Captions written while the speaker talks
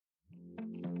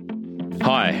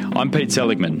Hi, I'm Pete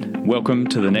Seligman. Welcome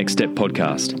to the Next Step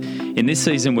podcast. In this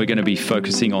season, we're going to be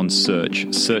focusing on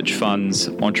search funds,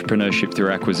 entrepreneurship through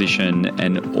acquisition,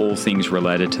 and all things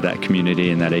related to that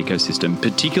community and that ecosystem,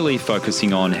 particularly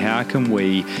focusing on how can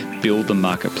we build the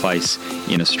marketplace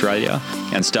in Australia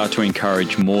and start to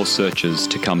encourage more searchers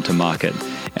to come to market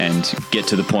and get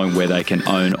to the point where they can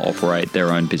operate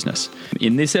their own business.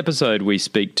 In this episode, we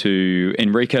speak to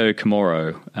Enrico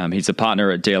Chamorro. He's a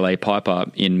partner at DLA Piper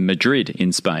in Madrid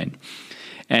in Spain.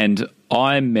 And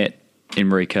I met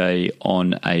Enrique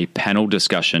on a panel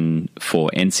discussion for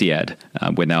NCAD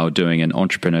when they were doing an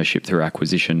entrepreneurship through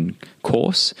acquisition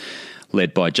course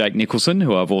led by Jake Nicholson,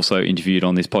 who I've also interviewed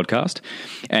on this podcast.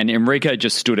 And Enrique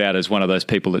just stood out as one of those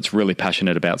people that's really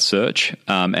passionate about search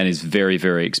and is very,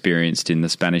 very experienced in the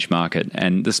Spanish market.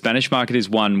 And the Spanish market is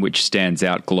one which stands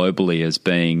out globally as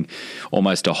being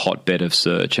almost a hotbed of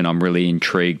search. And I'm really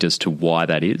intrigued as to why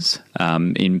that is,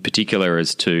 in particular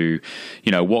as to,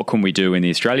 what can we do in the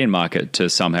Australian market to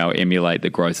somehow emulate the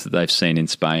growth that they've seen in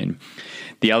Spain.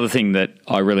 The other thing that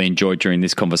I really enjoyed during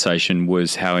this conversation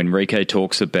was how Enrique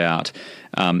talks about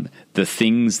the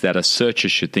things that a searcher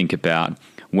should think about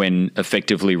when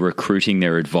effectively recruiting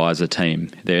their advisor team.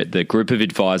 The group of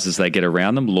advisors they get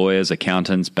around them, lawyers,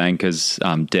 accountants, bankers,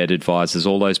 debt advisors,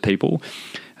 all those people.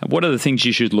 What are the things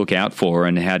you should look out for,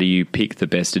 and how do you pick the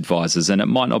best advisors? And it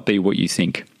might not be what you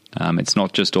think. It's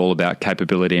not just all about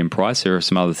capability and price. There are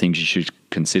some other things you should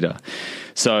consider.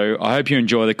 So I hope you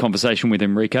enjoy the conversation with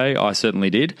Enrique. I certainly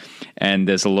did. And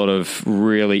there's a lot of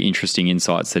really interesting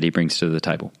insights that he brings to the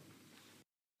table.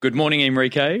 Good morning,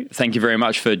 Enrique. Thank you very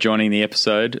much for joining the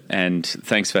episode. And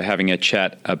thanks for having a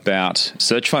chat about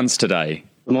search funds today.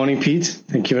 Good morning, Pete.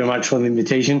 Thank you very much for the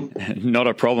invitation. Not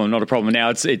a problem. Now,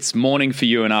 it's morning for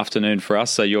you and afternoon for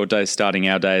us, so your day's starting,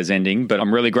 our day is ending, but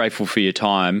I'm really grateful for your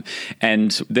time.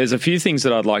 And there's a few things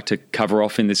that I'd like to cover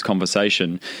off in this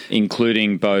conversation,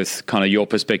 including both kind of your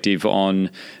perspective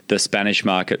on the Spanish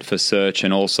market for search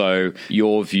and also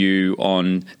your view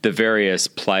on the various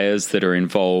players that are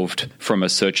involved from a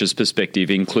searcher's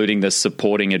perspective, including the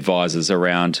supporting advisors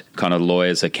around kind of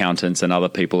lawyers, accountants, and other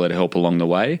people that help along the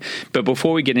way. But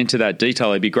before we get into that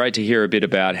detail, it'd be great to hear a bit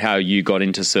about how you got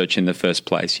into search in the first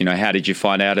place. How did you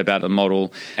find out about the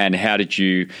model, and how did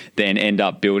you then end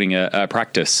up building a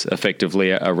practice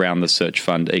effectively around the search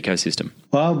fund ecosystem?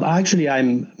 Well, actually,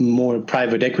 I'm more a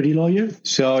private equity lawyer.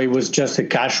 So it was just a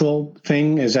casual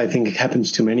thing, as I think it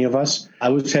happens to many of us. I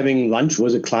was having lunch,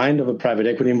 was a client of a private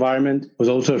equity environment, was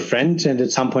also a friend. And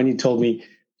at some point he told me,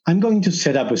 I'm going to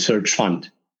set up a search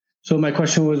fund. So my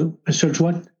question was, a search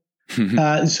what?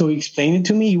 So he explained it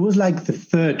to me. He was like the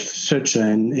third searcher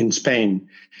in Spain.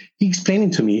 He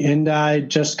explained it to me, and I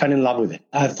just got in love with it.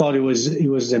 I thought it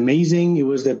was amazing. It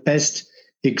was the best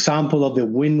example of the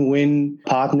win-win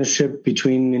partnership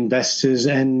between investors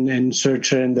and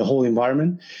searcher and the whole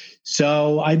environment.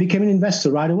 So I became an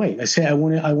investor right away. I said, I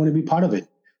want to be part of it.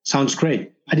 Sounds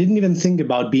great. I didn't even think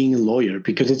about being a lawyer,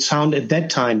 because it sounded at that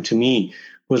time to me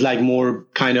was like more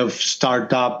kind of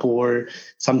startup or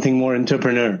something more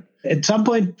entrepreneur. At some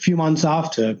point, a few months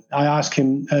after, I asked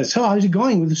him, so how's it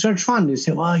going with the search fund? He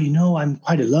said, well, I'm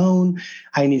quite alone.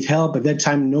 I need help. At that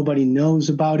time, nobody knows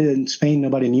about it in Spain.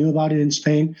 Nobody knew about it in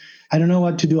Spain. I don't know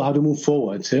what to do, how to move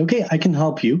forward. I said, okay, I can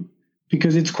help you,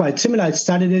 because it's quite similar. I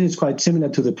started it. It's quite similar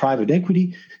to the private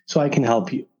equity, so I can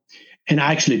help you. And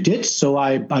I actually did. So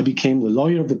I became the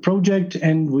lawyer of the project,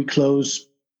 and we closed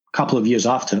a couple of years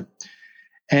after.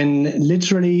 And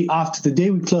literally after the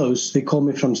day we closed, they called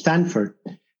me from Stanford.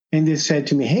 And they said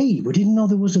to me, hey, we didn't know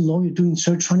there was a lawyer doing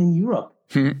search fund in Europe.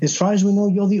 As far as we know,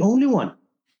 you're the only one.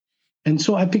 And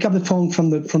so I pick up the phone from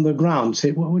the ground,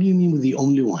 say, well, what do you mean with the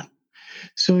only one?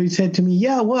 So he said to me,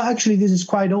 yeah, well, actually, this is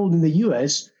quite old in the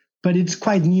US, but it's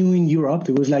quite new in Europe.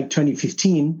 It was like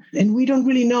 2015. And we don't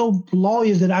really know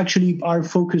lawyers that actually are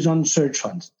focused on search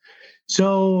funds.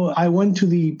 So I went to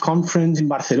the conference in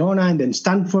Barcelona and then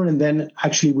Stanford. And then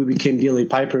actually we became DLA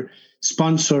Piper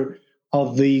sponsor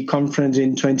of the conference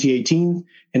in 2018,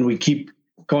 and we keep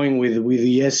going with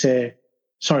the ESE.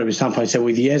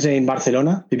 With the ESE in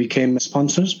Barcelona. They became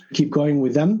sponsors. Keep going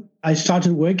with them. I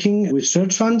started working with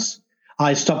search funds.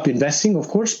 I stopped investing, of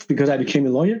course, because I became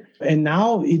a lawyer. And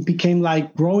now it became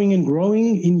like growing and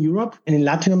growing in Europe and in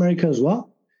Latin America as well.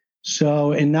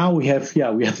 So, and now we have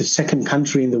the second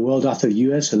country in the world after the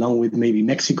US, along with maybe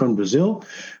Mexico and Brazil.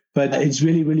 But it's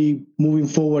really, really moving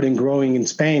forward and growing in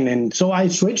Spain. And so I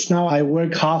switched. Now I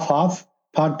work half,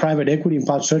 part private equity and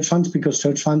part search funds, because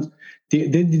search funds, they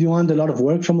demand a lot of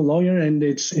work from a lawyer, and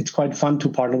it's quite fun to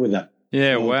partner with them.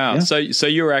 Yeah, wow. Yeah. So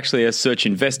you were actually a search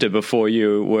investor before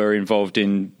you were involved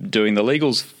in doing the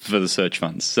legals for the search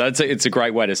funds. So it's a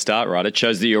great way to start, right? It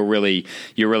shows that you're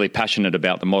really passionate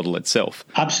about the model itself.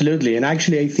 Absolutely. And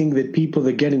actually, I think that people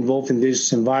that get involved in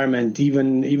this environment,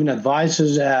 even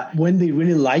advisors, when they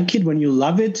really like it, when you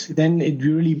love it, then it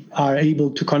really are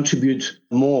able to contribute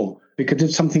more because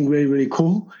it's something really, really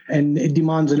cool and it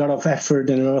demands a lot of effort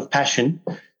and a lot of passion.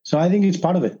 So I think it's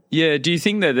part of it. Yeah. Do you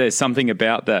think that there's something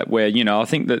about that where, I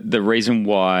think that the reason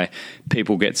why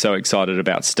people get so excited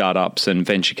about startups and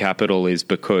venture capital is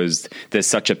because there's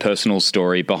such a personal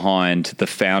story behind the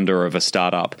founder of a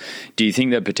startup. Do you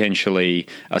think that potentially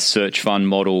a search fund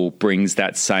model brings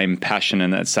that same passion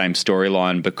and that same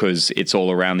storyline because it's all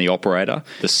around the operator?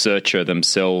 The searcher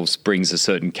themselves brings a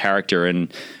certain character,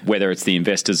 and whether it's the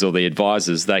investors or the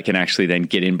advisors, they can actually then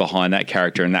get in behind that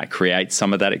character, and that creates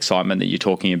some of that excitement that you're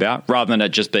talking about. Rather than it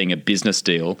just being a business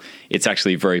deal, it's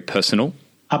actually very personal.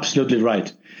 Absolutely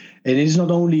right. It is not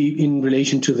only in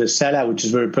relation to the seller, which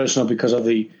is very personal because of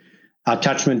the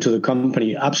attachment to the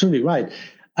company. Absolutely right.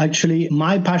 Actually,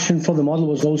 my passion for the model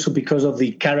was also because of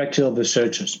the character of the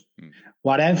searchers.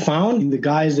 What I've found in the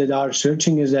guys that are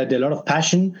searching is that there are a lot of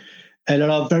passion, a lot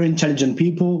of very intelligent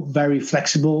people, very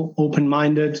flexible,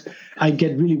 open-minded. I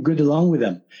get really good along with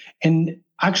them. And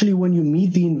actually, when you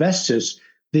meet the investors,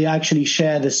 they actually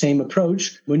share the same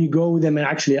approach. When you go with them and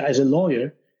actually as a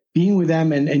lawyer, being with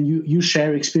them and you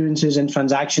share experiences and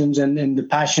transactions and the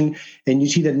passion, and you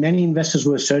see that many investors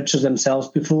were searchers themselves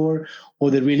before,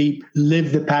 or they really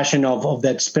live the passion of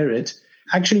that spirit.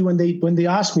 Actually, when they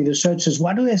ask me, the searchers,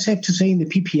 what do they have to say in the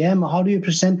PPM, or how do you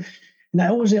present? And I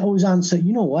always answer,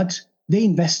 you know what? They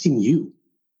invest in you.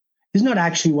 It's not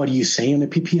actually what you say on a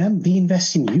PPM. They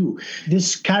invest in you.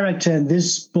 This character and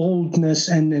this boldness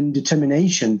and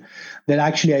determination that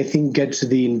actually I think gets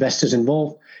the investors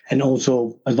involved and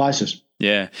also advisors.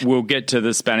 Yeah, we'll get to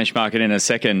the Spanish market in a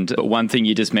second. One thing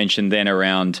you just mentioned then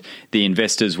around the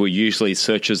investors were usually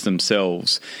searchers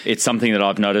themselves. It's something that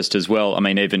I've noticed as well. I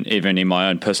mean, even in my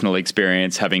own personal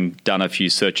experience, having done a few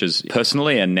searches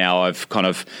personally, and now I've kind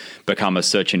of become a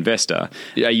search investor.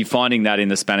 Are you finding that in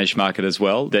the Spanish market as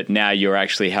well, that now you're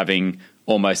actually having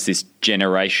almost this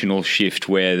generational shift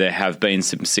where there have been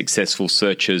some successful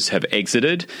searchers have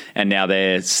exited and now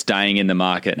they're staying in the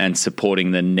market and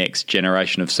supporting the next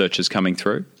generation of searchers coming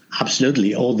through?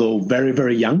 Absolutely, although very,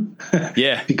 very young.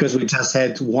 Yeah. Because we just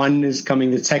had one is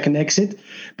coming the second exit.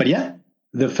 But yeah,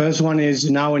 the first one is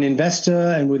now an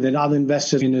investor and with another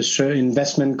investor in an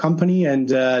investment company and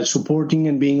supporting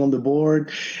and being on the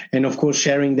board. And of course,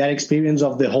 sharing that experience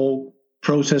of the whole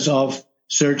process of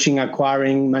searching,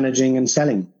 acquiring, managing, and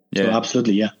selling. Yeah. So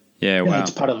absolutely, yeah. Yeah, wow.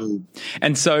 It's part of it.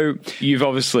 And so you've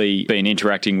obviously been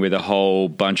interacting with a whole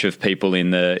bunch of people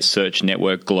in the search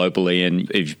network globally, and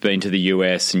you've been to the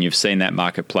US and you've seen that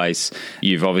marketplace.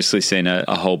 You've obviously seen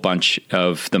a whole bunch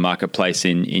of the marketplace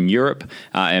in Europe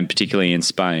and particularly in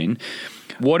Spain.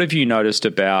 What have you noticed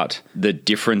about the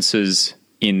differences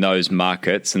in those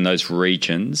markets and those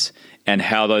regions, and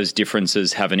how those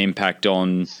differences have an impact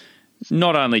on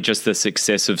not only just the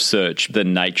success of search, the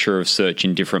nature of search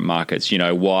in different markets?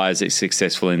 Why is it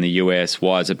successful in the US?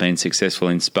 Why has it been successful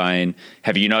in Spain?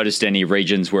 Have you noticed any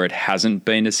regions where it hasn't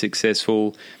been as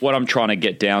successful? What I'm trying to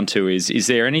get down to is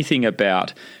there anything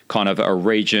about kind of a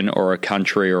region or a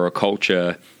country or a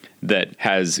culture that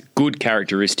has good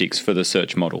characteristics for the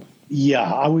search model?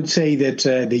 Yeah, I would say that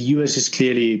the US is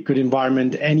clearly a good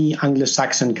environment. Any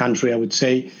Anglo-Saxon country, I would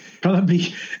say.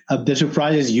 Probably the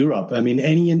surprise is Europe. I mean,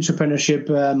 any entrepreneurship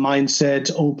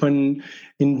mindset, open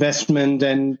investment,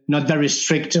 and not very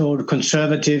strict or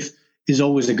conservative is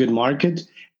always a good market.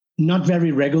 Not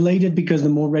very regulated, because the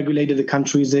more regulated the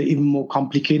country is, even more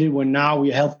complicated. Where now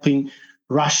we're helping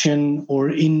Russian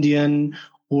or Indian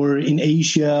or in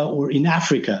Asia or in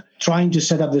Africa. Trying to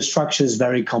set up the structure is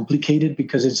very complicated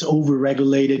because it's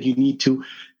over-regulated. You need to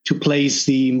place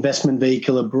the investment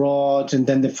vehicle abroad, and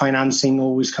then the financing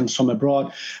always comes from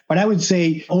abroad. But I would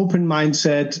say open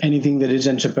mindset, anything that is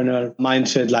entrepreneur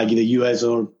mindset, like the US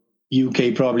or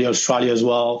UK, probably Australia as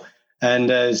well,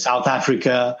 and South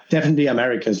Africa, definitely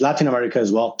Americas, Latin America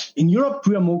as well. In Europe,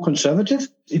 we are more conservative.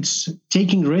 It's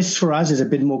taking risks for us is a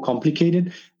bit more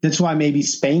complicated. That's why maybe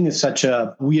Spain is such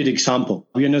a weird example.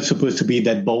 We are not supposed to be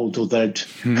that bold or that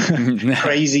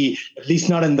crazy, at least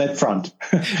not on that front.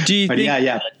 Do you think,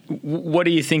 yeah. What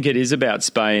do you think it is about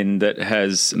Spain that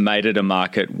has made it a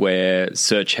market where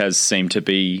search has seemed to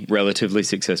be relatively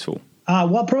successful?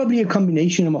 Well, probably a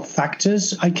combination of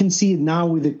factors. I can see it now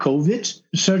with the COVID.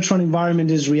 Search fund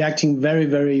environment is reacting very,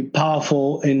 very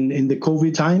powerful in the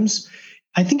COVID times.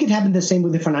 I think it happened the same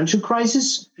with the financial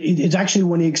crisis. It's actually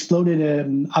when it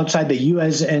exploded outside the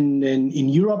US and in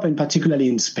Europe, and particularly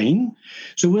in Spain.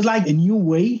 So it was like a new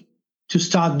way to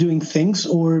start doing things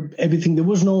or everything.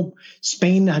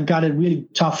 Spain had got a really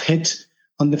tough hit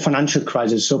on the financial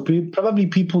crisis. So probably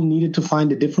people needed to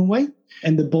find a different way,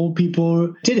 and the bold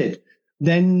people did it.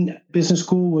 Then business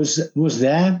school was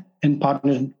there and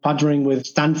partnering with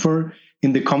Stanford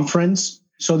in the conference.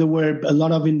 So there were a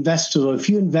lot of investors, or a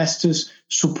few investors,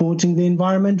 supporting the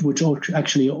environment, which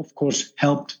actually, of course,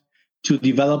 helped to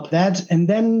develop that. And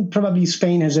then probably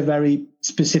Spain has a very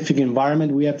specific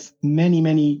environment. We have many,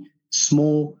 many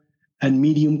small and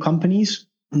medium companies,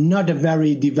 not a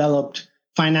very developed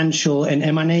financial and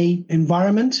M&A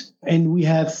environment. And we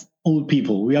have old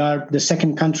people. We are the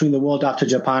second country in the world after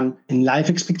Japan in life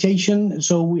expectation.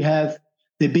 So we have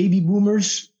the baby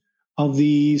boomers of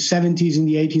the 70s and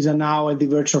the 80s are now at the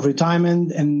verge of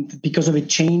retirement. And because of a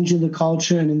change in the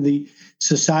culture and in the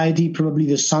society, probably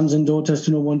the sons and daughters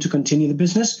do not want to continue the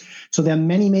business. So there are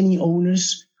many, many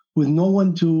owners with no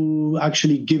one to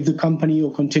actually give the company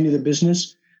or continue the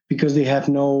business because they have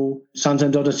no sons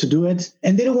and daughters to do it.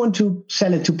 And they don't want to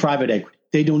sell it to private equity.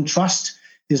 They don't trust.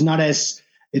 It's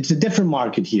a different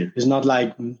market here. It's not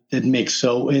like that mix.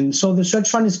 So the search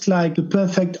fund is like the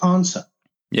perfect answer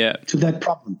to that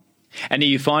problem. And are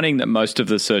you finding that most of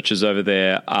the searchers over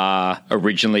there are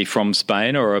originally from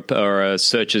Spain, or are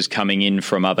searchers coming in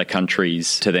from other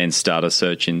countries to then start a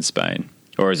search in Spain?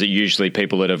 Or is it usually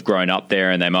people that have grown up there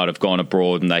and they might have gone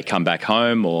abroad and they come back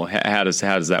home? Or how does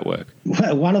that work?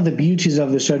 Well, one of the beauties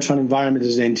of the search fund environment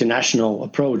is the international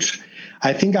approach.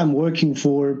 I think I'm working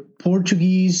for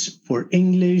Portuguese, for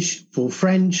English, for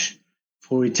French,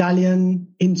 for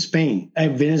Italian in Spain,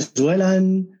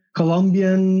 Venezuelan,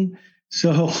 Colombian,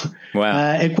 so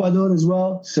Ecuador as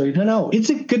well. So you don't know. It's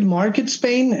a good market,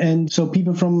 Spain. And so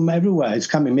people from everywhere is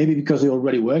coming, maybe because they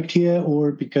already worked here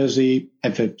or because they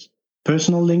have a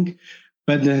personal link.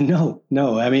 But no.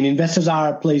 I mean, investors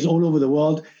are placed all over the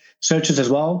world, searchers as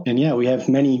well. And we have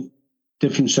many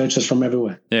different searchers from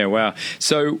everywhere. Yeah, wow.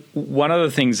 So one of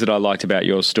the things that I liked about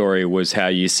your story was how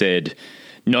you said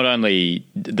not only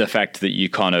the fact that you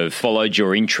kind of followed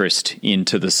your interest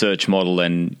into the search model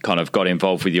and kind of got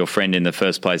involved with your friend in the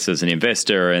first place as an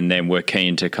investor, and then were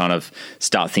keen to kind of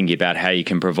start thinking about how you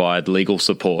can provide legal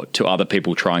support to other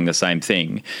people trying the same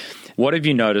thing. What have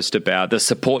you noticed about the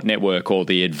support network or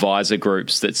the advisor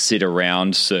groups that sit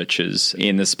around searchers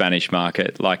in the Spanish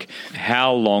market? Like,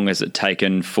 how long has it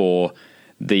taken for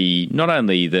not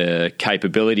only the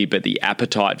capability, but the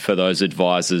appetite for those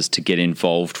advisors to get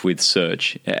involved with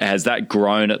search? Has that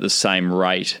grown at the same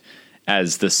rate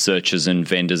as the searches and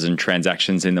vendors and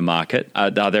transactions in the market?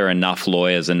 Are there enough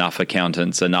lawyers, enough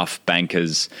accountants, enough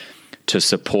bankers to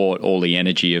support all the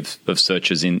energy of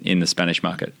searchers in the Spanish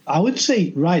market? I would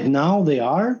say right now they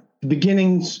are. The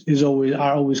beginnings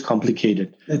are always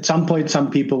complicated. At some point,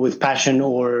 some people with passion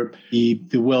or the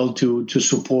will to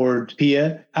support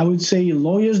peer. I would say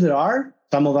lawyers there are.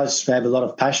 Some of us have a lot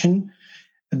of passion.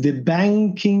 The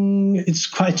banking, it's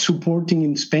quite supporting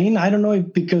in Spain. I don't know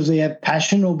if because they have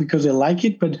passion or because they like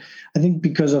it, but I think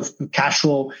because of cash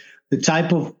flow, the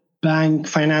type of bank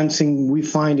financing we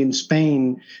find in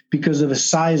Spain, because of the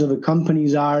size of the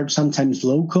companies, are sometimes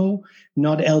local,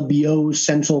 not LBO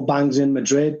central banks in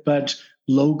Madrid, but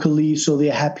locally. So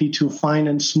they're happy to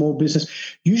finance small business.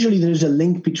 Usually there's a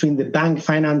link between the bank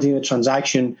financing the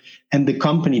transaction and the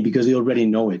company because they already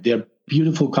know it. They're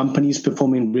beautiful companies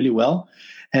performing really well.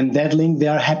 And that link they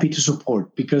are happy to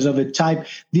support because of the type.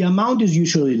 The amount is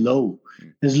usually low.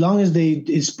 As long as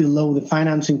it's below the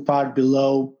financing part,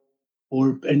 below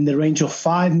or in the range of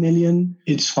 5 million,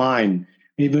 it's fine.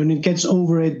 Maybe when it gets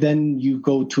over it, then you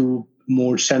go to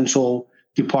more central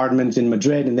departments in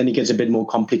Madrid, and then it gets a bit more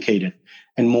complicated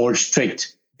and more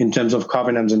strict in terms of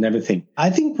covenants and everything. I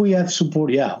think we have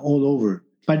support, all over.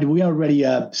 But we are already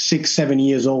 6-7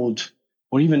 years old,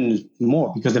 or even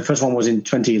more, because the first one was in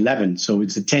 2011, so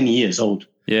it's 10 years old.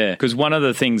 Yeah, because one of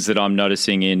the things that I'm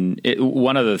noticing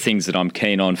one of the things that I'm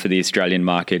keen on for the Australian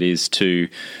market is to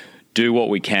do what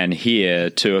we can here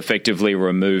to effectively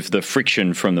remove the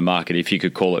friction from the market, if you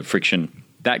could call it friction.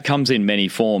 That comes in many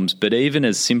forms, but even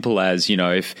as simple as,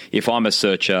 if I'm a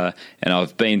searcher and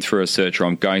I've been through a search or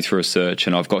I'm going through a search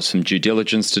and I've got some due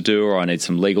diligence to do, or I need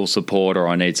some legal support, or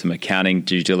I need some accounting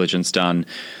due diligence done,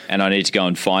 and I need to go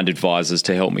and find advisors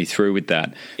to help me through with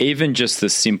that. Even just the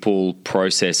simple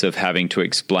process of having to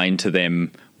explain to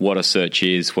them what a search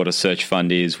is, what a search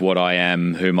fund is, what I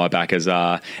am, who my backers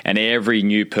are, and every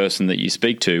new person that you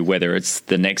speak to, whether it's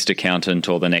the next accountant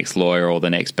or the next lawyer or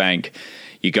the next bank,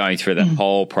 you're going through that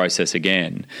whole process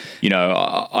again.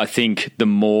 I think the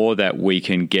more that we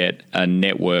can get a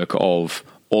network of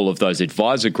all of those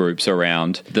advisor groups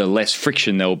around, the less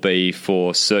friction there'll be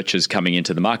for searchers coming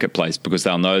into the marketplace, because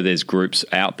they'll know there's groups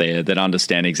out there that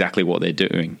understand exactly what they're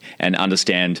doing and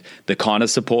understand the kind of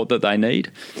support that they need,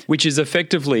 which is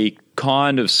effectively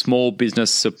kind of small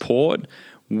business support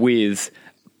with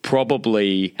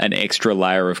probably an extra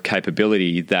layer of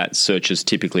capability that searchers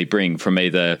typically bring from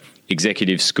either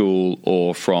executive school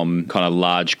or from kind of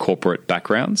large corporate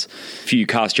backgrounds. If you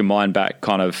cast your mind back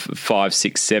kind of 5,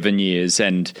 6, 7 years,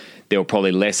 and there were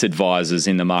probably less advisors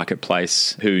in the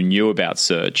marketplace who knew about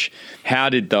search, how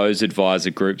did those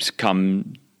advisor groups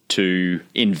come to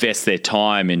invest their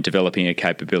time in developing a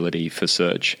capability for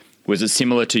search? Was it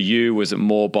similar to you? Was it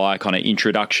more by kind of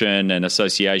introduction and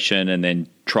association and then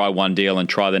try one deal and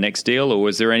try the next deal? Or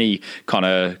was there any kind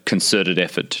of concerted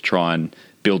effort to try and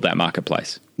build that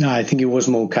marketplace? No, I think it was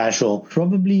more casual.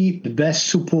 Probably the best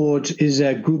support is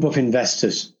a group of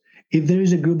investors. If there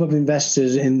is a group of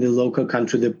investors in the local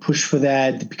country that push for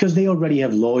that, because they already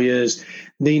have lawyers,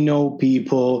 they know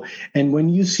people. And when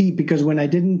you see, because when I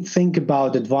didn't think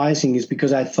about advising is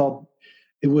because I thought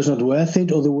it was not worth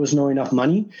it or there was not enough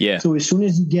money. Yeah. So as soon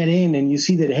as you get in and you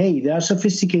see that, hey, there are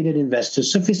sophisticated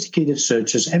investors, sophisticated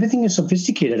searchers, everything is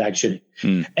sophisticated actually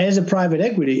as a private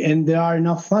equity, and there are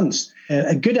enough funds.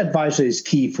 A good advisor is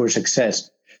key for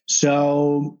success.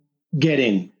 So get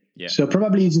in. Yeah. So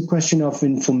probably it's a question of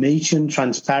information,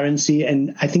 transparency.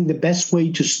 And I think the best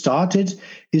way to start it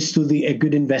is to a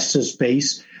good investor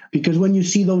space, because when you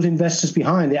see those investors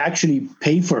behind, they actually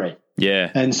pay for it.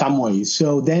 Yeah. In some ways.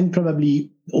 So then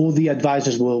probably all the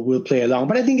advisors will play along.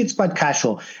 But I think it's quite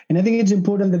casual. And I think it's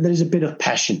important that there is a bit of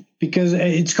passion, because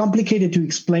it's complicated to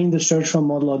explain the search fund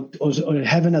model or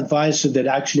have an advisor that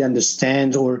actually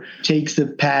understands or takes the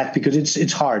path, because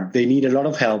it's hard. They need a lot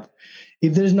of help.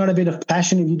 If there's not a bit of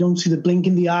passion, if you don't see the blink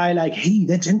in the eye, like, hey,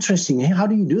 that's interesting. Hey, how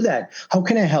do you do that? How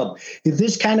can I help? If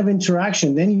this kind of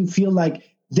interaction, then you feel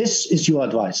like this is your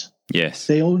advice. Yes.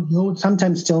 They all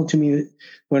sometimes tell to me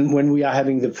when we are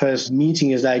having the first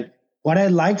meeting is like, what I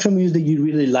like from you is that you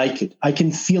really like it. I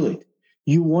can feel it.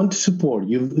 You want to support.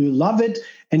 You love it,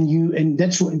 and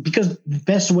that's because the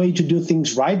best way to do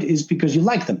things right is because you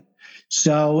like them.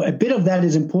 So a bit of that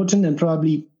is important, and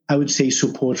probably I would say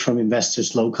support from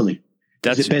investors locally.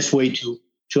 That's the best way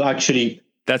to actually.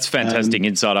 That's fantastic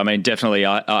insight. I mean, definitely,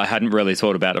 I hadn't really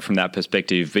thought about it from that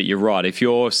perspective, but you're right. If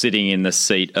you're sitting in the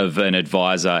seat of an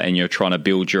advisor and you're trying to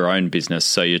build your own business,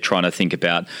 so you're trying to think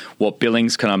about what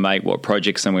billings can I make, what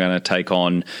projects am I going to take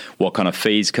on, what kind of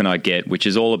fees can I get, which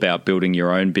is all about building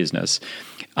your own business.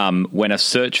 When a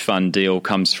search fund deal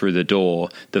comes through the door,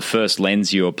 the first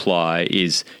lens you apply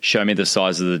is show me the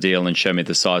size of the deal and show me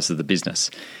the size of the business.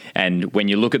 And when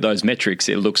you look at those metrics,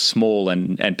 it looks small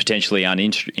and potentially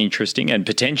uninteresting, and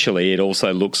potentially it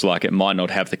also looks like it might not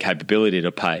have the capability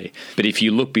to pay. But if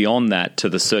you look beyond that to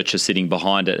the searcher sitting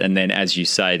behind it, and then, as you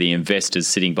say, the investors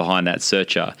sitting behind that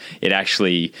searcher, it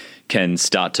actually can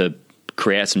start to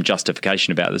create some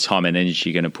justification about the time and energy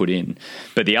you're going to put in.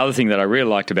 But the other thing that I really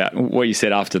liked about what you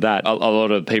said after that, a lot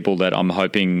of people that I'm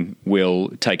hoping will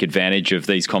take advantage of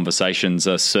these conversations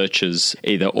are searchers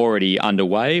either already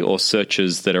underway or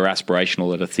searchers that are aspirational,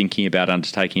 that are thinking about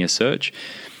undertaking a search.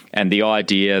 And the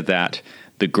idea that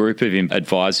the group of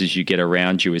advisors you get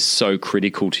around you is so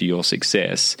critical to your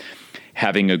success,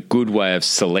 having a good way of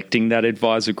selecting that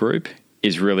advisor group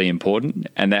is really important.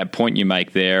 And that point you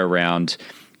make there around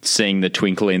seeing the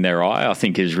twinkle in their eye, I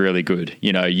think is really good.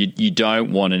 You know, you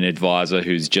don't want an advisor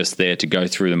who's just there to go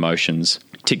through the motions,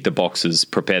 tick the boxes,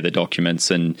 prepare the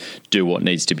documents, and do what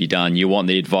needs to be done. You want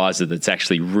the advisor that's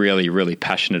actually really, really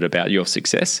passionate about your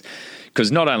success. Because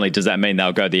not only does that mean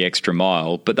they'll go the extra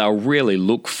mile, but they'll really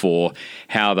look for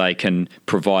how they can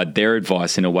provide their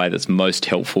advice in a way that's most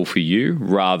helpful for you,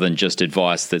 rather than just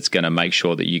advice that's going to make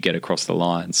sure that you get across the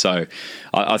line. So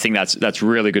I think that's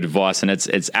really good advice, and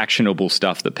it's actionable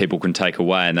stuff that people can take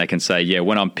away, and they can say, yeah,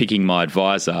 when I'm picking my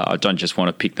advisor, I don't just want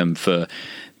to pick them for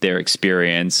their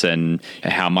experience and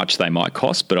how much they might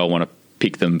cost, but I want to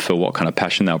pick them for what kind of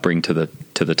passion they'll bring to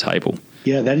the table.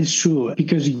 Yeah, that is true.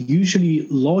 Because usually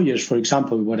lawyers, for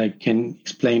example, what I can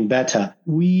explain better,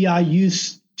 we are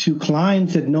used to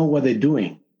clients that know what they're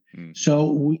doing.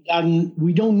 So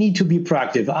we don't need to be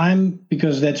proactive.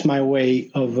 Because that's my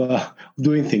way of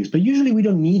doing things. But usually we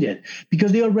don't need it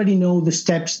because they already know the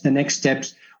steps, the next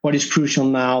steps, what is crucial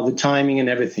now, the timing and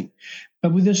everything.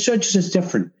 But with the searchers, it's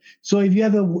different. So if you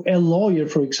have a lawyer,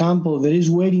 for example, that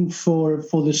is waiting for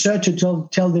the searcher to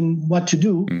tell them what to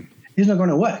do, it's not going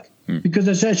to work. because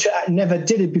the searcher never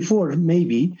did it before,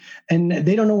 maybe, and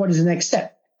they don't know what is the next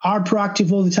step. Our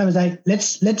proactive all the time is like,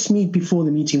 let's meet before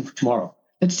the meeting tomorrow.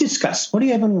 Let's discuss. What do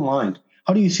you have on your mind?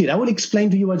 How do you see it? I will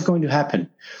explain to you what's going to happen.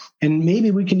 And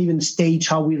maybe we can even stage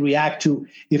how we react to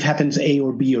if happens A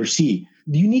or B or C.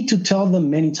 You need to tell them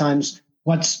many times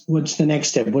what's the next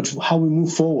step, how we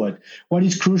move forward, what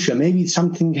is crucial. Maybe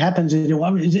something happens.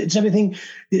 It's everything.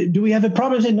 Do we have a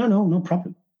problem? I say, no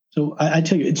problem. So I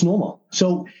tell you, it's normal.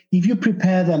 So if you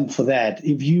prepare them for that,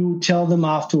 if you tell them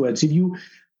afterwards, if you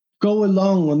go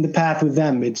along on the path with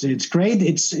them, it's great,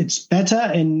 it's better,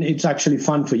 and it's actually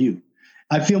fun for you.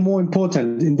 I feel more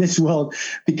important in this world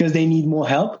because they need more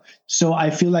help. So I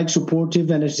feel like supportive,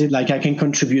 and it's like I can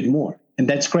contribute more. And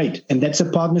that's great. And that's a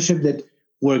partnership that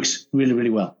works really, really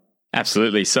well.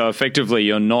 Absolutely. So effectively,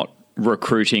 you're not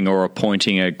recruiting or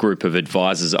appointing a group of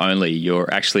advisors only.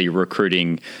 You're actually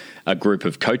recruiting a group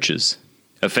of coaches.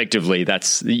 Effectively,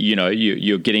 that's,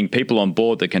 you're getting people on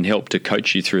board that can help to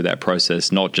coach you through that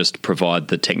process, not just provide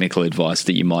the technical advice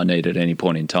that you might need at any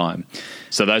point in time.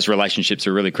 So those relationships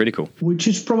are really critical. Which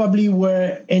is probably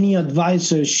where any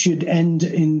advisor should end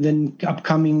in the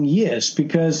upcoming years,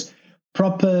 because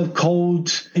proper,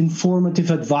 cold, informative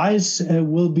advice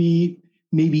will be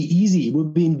maybe easy, will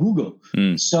be in Google.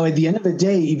 So at the end of the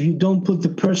day, if you don't put the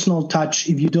personal touch,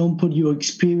 if you don't put your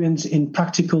experience in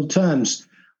practical terms,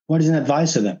 what is an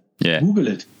advisor then? Yeah. Google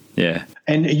it. Yeah.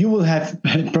 And you will have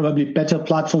probably better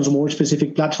platforms, more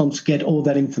specific platforms to get all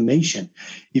that information.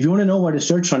 If you want to know what a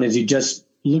search fund is, you just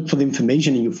look for the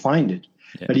information and you find it.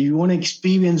 Yeah. But if you want to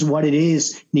experience what it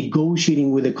is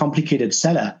negotiating with a complicated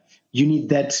seller, you need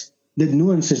the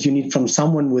nuances you need from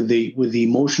someone with the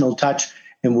emotional touch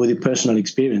and with the personal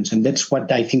experience. And that's what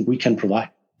I think we can provide.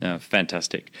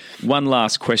 Fantastic. One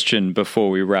last question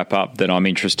before we wrap up that I'm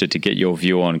interested to get your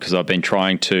view on, because I've been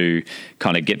trying to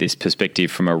kind of get this perspective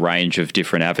from a range of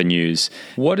different avenues.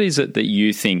 What is it that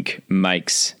you think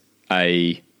makes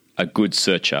a good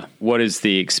searcher? What is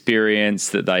the experience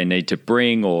that they need to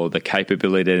bring, or the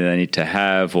capability they need to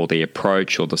have, or the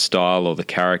approach or the style or the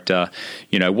character?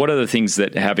 What are the things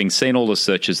that, having seen all the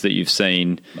searchers that you've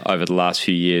seen over the last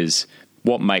few years,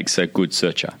 what makes a good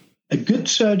searcher? A good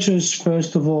searcher,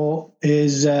 first of all,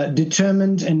 is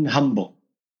determined and humble,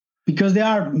 because there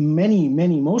are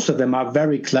most of them are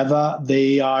very clever.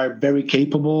 They are very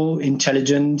capable,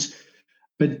 intelligent,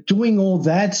 but doing all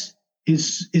that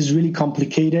is really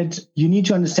complicated. You need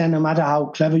to understand, no matter how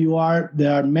clever you are,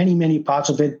 there are many parts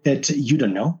of it that you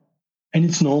don't know, and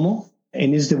it's normal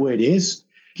and is the way it is.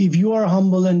 If you are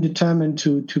humble and determined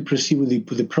to proceed with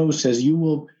the process, you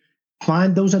will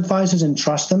find those advisors and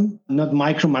trust them, not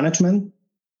micromanage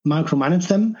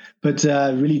them, but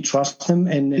really trust them.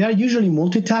 And they are usually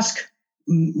multitask,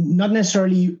 not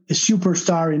necessarily a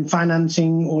superstar in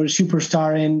financing or a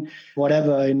superstar in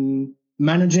whatever, in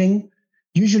managing.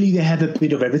 Usually they have a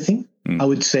bit of everything, I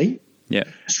would say. Yeah.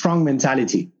 Strong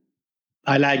mentality.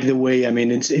 I like the way,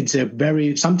 it's a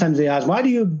very, sometimes they ask, why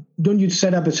don't you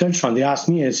set up a search fund? They ask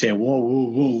me and say,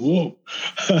 whoa.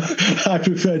 I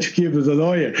prefer to keep as a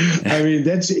lawyer.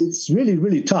 It's really,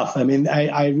 really tough. I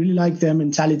really like their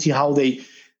mentality,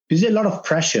 there's a lot of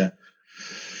pressure.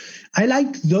 I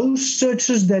like those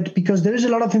searchers because there is a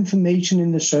lot of information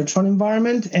in the search fund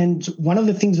environment. And one of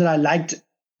the things that I liked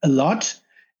a lot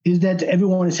is that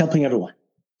everyone is helping everyone.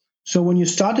 So when you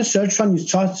start a search fund, you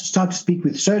start to speak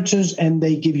with searchers, and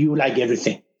they give you like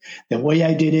everything. The way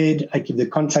I did it, I give the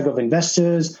contact of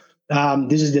investors.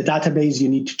 This is the database you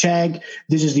need to check.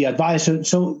 This is the advisor.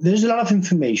 So there's a lot of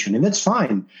information, and that's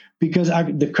fine, because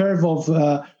the curve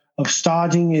of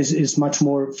starting is much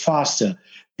more faster.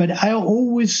 But I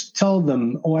always tell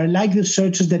them, or I like the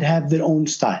searchers that have their own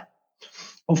style.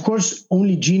 Of course,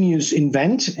 only genius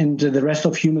invent, and the rest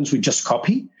of humans we just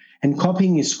copy. And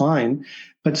copying is fine.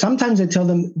 But sometimes I tell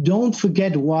them, don't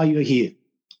forget why you're here,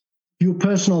 your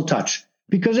personal touch,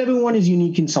 because everyone is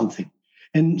unique in something.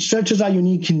 And searchers are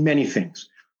unique in many things.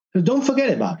 So don't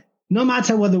forget about it. No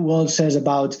matter what the world says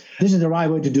about this is the right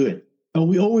way to do it, or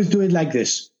we always do it like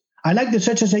this. I like the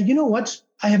searcher say, you know what?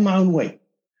 I have my own way.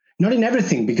 Not in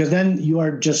everything, because then you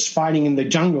are just fighting in the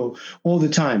jungle all the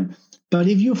time. But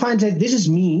if you find that this is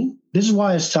me, this is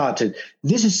why I started,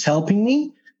 this is helping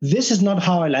me, this is not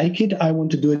how I like it, I want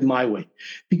to do it my way.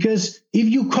 Because if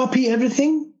you copy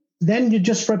everything, then you're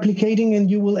just replicating,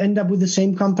 and you will end up with the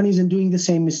same companies and doing the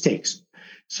same mistakes.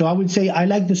 So I would say I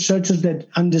like the searchers that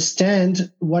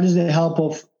understand what is the help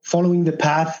of following the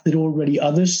path that already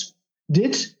others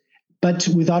did, but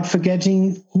without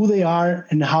forgetting who they are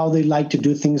and how they like to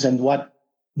do things and what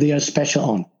they are special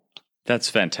on. That's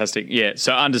fantastic. Yeah.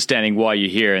 So understanding why you're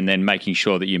here and then making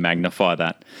sure that you magnify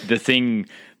that. The thing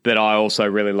that I also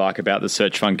really like about the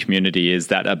search fund community is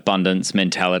that abundance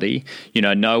mentality.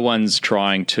 No one's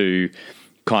trying to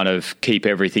kind of keep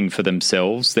everything for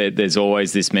themselves. There's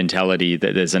always this mentality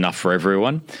that there's enough for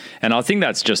everyone. And I think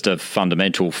that's just a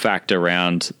fundamental fact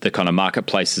around the kind of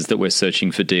marketplaces that we're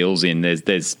searching for deals in.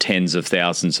 There's tens of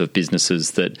thousands of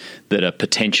businesses that are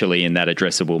potentially in that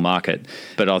addressable market.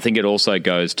 But I think it also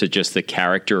goes to just the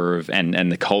character of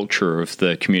and the culture of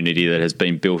the community that has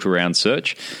been built around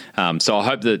search. So I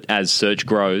hope that as search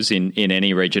grows in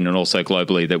any region and also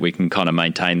globally, that we can kind of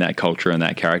maintain that culture and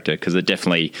that character, because it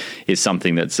definitely is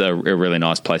something that's a really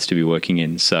nice place to be working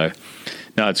in. So,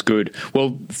 no, it's good.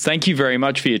 Well, thank you very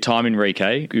much for your time,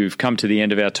 Enrique. We've come to the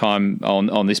end of our time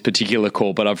on this particular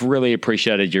call, but I've really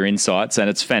appreciated your insights, and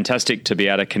it's fantastic to be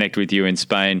able to connect with you in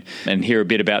Spain and hear a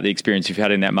bit about the experience you've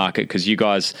had in that market, because you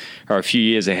guys are a few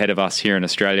years ahead of us here in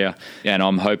Australia, and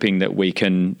I'm hoping that we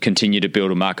can continue to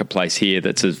build a marketplace here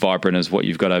that's as vibrant as what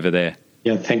you've got over there.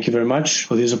 Yeah, thank you very much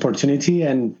for this opportunity,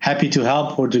 and happy to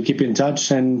help or to keep in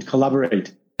touch and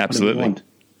collaborate. Absolutely.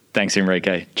 Thanks,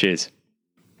 Enrique. Cheers.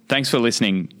 Thanks for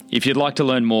listening. If you'd like to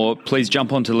learn more, please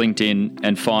jump onto LinkedIn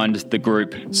and find the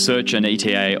group Search and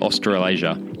ETA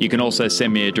Australasia. You can also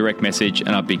send me a direct message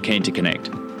and I'd be keen to connect.